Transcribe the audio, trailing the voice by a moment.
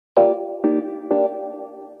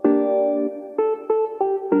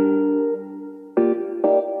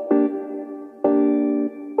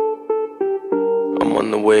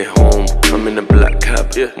way home, I'm in a black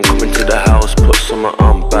cab. I'm coming to the house, put some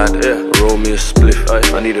on bad. Roll me a spliff,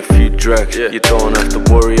 I need a few drags. You don't have to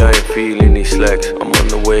worry, I ain't feeling these legs. I'm on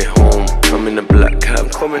the way home, I'm in a black cab. I'm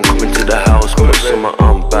coming to the house, put some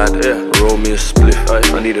on bad. Roll me a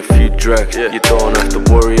spliff, I need a few drags. You don't have to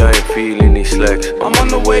worry, I ain't feeling these legs. I'm on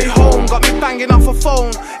the way home, got me banging off a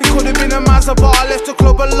phone. It could have been a Mazda, but I left the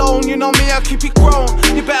club alone. You know me, I keep it grown.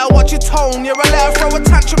 You better watch your tone. Yeah, I let her throw a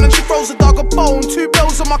tantrum and she throws a dog a bone. 2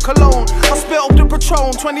 bills on my cologne, I spit up the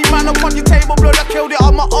Patron. 20 man up on your table, blood, I killed it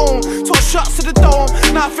on my own. 2 shots to the dome,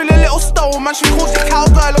 now I feel a little stone. Man, she calls it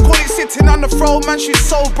cowgirl, I call it sitting on the throne. Man, she's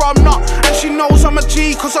sober, I'm not, and she knows I'm a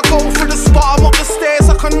G. Cause I go through the spot, I'm up the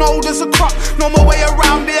stairs like I know there's a crop. No my way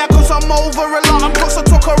around here, cause I'm over a lot. And plus I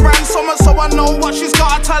took her ransom, so I know what she's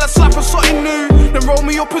got. I tell her slap her something new, then roll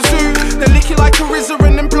me up a zoo. Then lick it like a RZA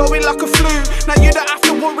and then blow it like a flu. Now you don't have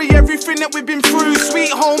to worry everything that we've been through.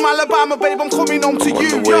 Sweet home Alabama, babe, I'm coming home to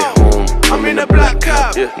you. On the way home, I'm in a black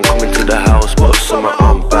cab. I'm coming to the house, put some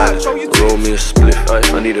on bad. Roll me a spliff,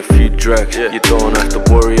 I need a few drags. You don't have to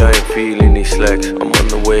worry, I ain't feeling these legs. I'm on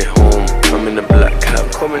the way home, I'm in a black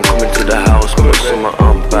cab. Coming to the house, put some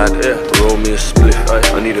on bad. Roll me a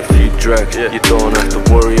spliff, I need a few drags. You don't have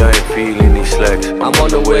to worry, I ain't feeling these legs. I'm on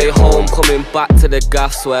the way home, coming back to the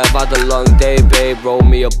gaff. Swear I've had a long day, babe, roll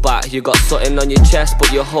me a back. You got something on your chest,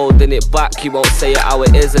 but you're holding it back. You won't say it how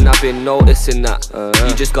it is, and I've been noticing that.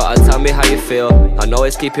 You just gotta tell me how you feel. I know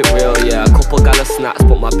it's keep it real, yeah. A couple gala snacks,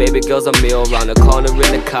 but my baby girl's a meal. Round the corner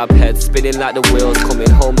in the cab, head spinning like the wheels. Coming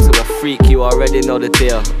home to a freak, you already know the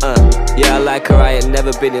deal. Yeah, I like her, I ain't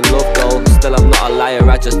never been in love though. Still I'm not a liar,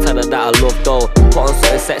 I just tell her that I love though. Put on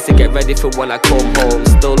something sexy, get ready for when I come home.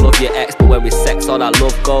 Still love your ex, but when we sex, all that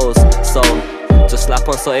love goes. So just slap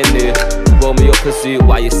on something new, roll me up a zoo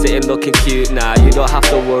while you're sitting looking cute. Nah, you don't have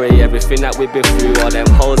to worry, everything that we've been through. All them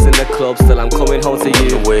hoes in the club, still I'm coming home to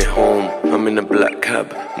you. On the way home, I'm in a black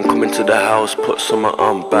cab. I'm coming to the house, put some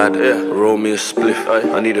on bad. Roll me a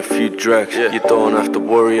spliff, I need a few drags. You don't have to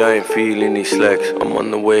worry, I ain't feeling these legs. I'm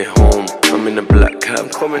on the way home, I'm in a black cab. I'm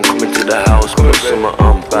coming to the house, put some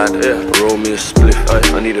on bad. Roll me a spliff,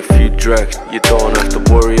 I need a few drags. You don't have to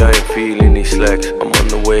worry, I ain't feeling these legs. I'm on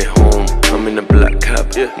the way home, I'm in a black cab.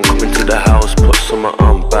 I'm coming to the house, put some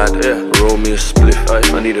on bad. Roll me a spliff,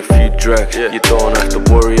 I need a few drags. You don't have to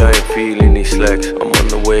worry, I ain't feeling these legs. I'm on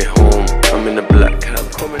the way home, I'm in a black